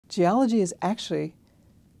Geology is actually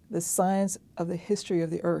the science of the history of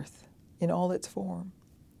the earth in all its form,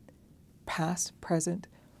 past, present,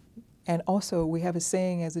 and also we have a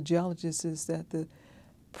saying as a geologist is that the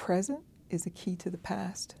present is the key to the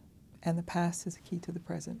past and the past is the key to the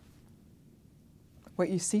present. What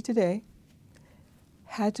you see today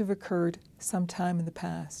had to have occurred sometime in the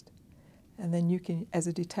past, and then you can, as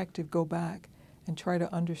a detective, go back and try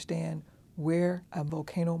to understand where a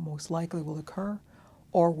volcano most likely will occur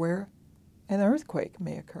or where an earthquake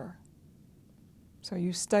may occur. So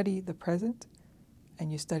you study the present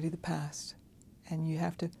and you study the past, and you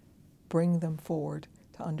have to bring them forward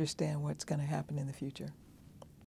to understand what's going to happen in the future.